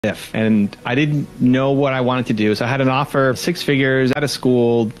if. And I didn't know what I wanted to do. So I had an offer, 6 figures, out of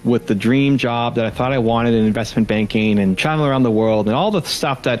school with the dream job that I thought I wanted in investment banking and traveling around the world and all the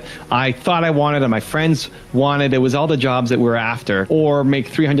stuff that I thought I wanted and my friends wanted. It was all the jobs that we were after. Or make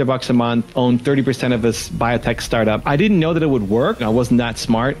 $300 a month, own 30% of this biotech startup. I didn't know that it would work. I wasn't that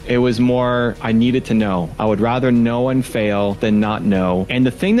smart. It was more, I needed to know. I would rather know and fail than not know. And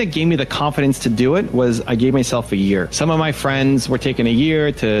the thing that gave me the confidence to do it was I gave myself a year. Some of my friends were taking a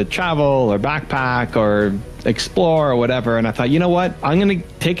year to travel or backpack or explore or whatever, and I thought, you know what, I'm gonna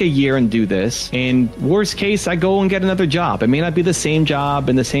take a year and do this, and worst case I go and get another job. It may not be the same job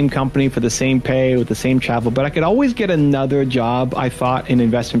in the same company for the same pay with the same travel, but I could always get another job, I thought, in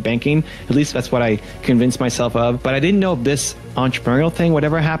investment banking. At least that's what I convinced myself of. But I didn't know if this entrepreneurial thing would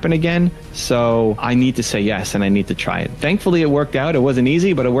ever happen again, so I need to say yes and I need to try it. Thankfully it worked out. It wasn't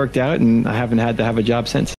easy, but it worked out, and I haven't had to have a job since.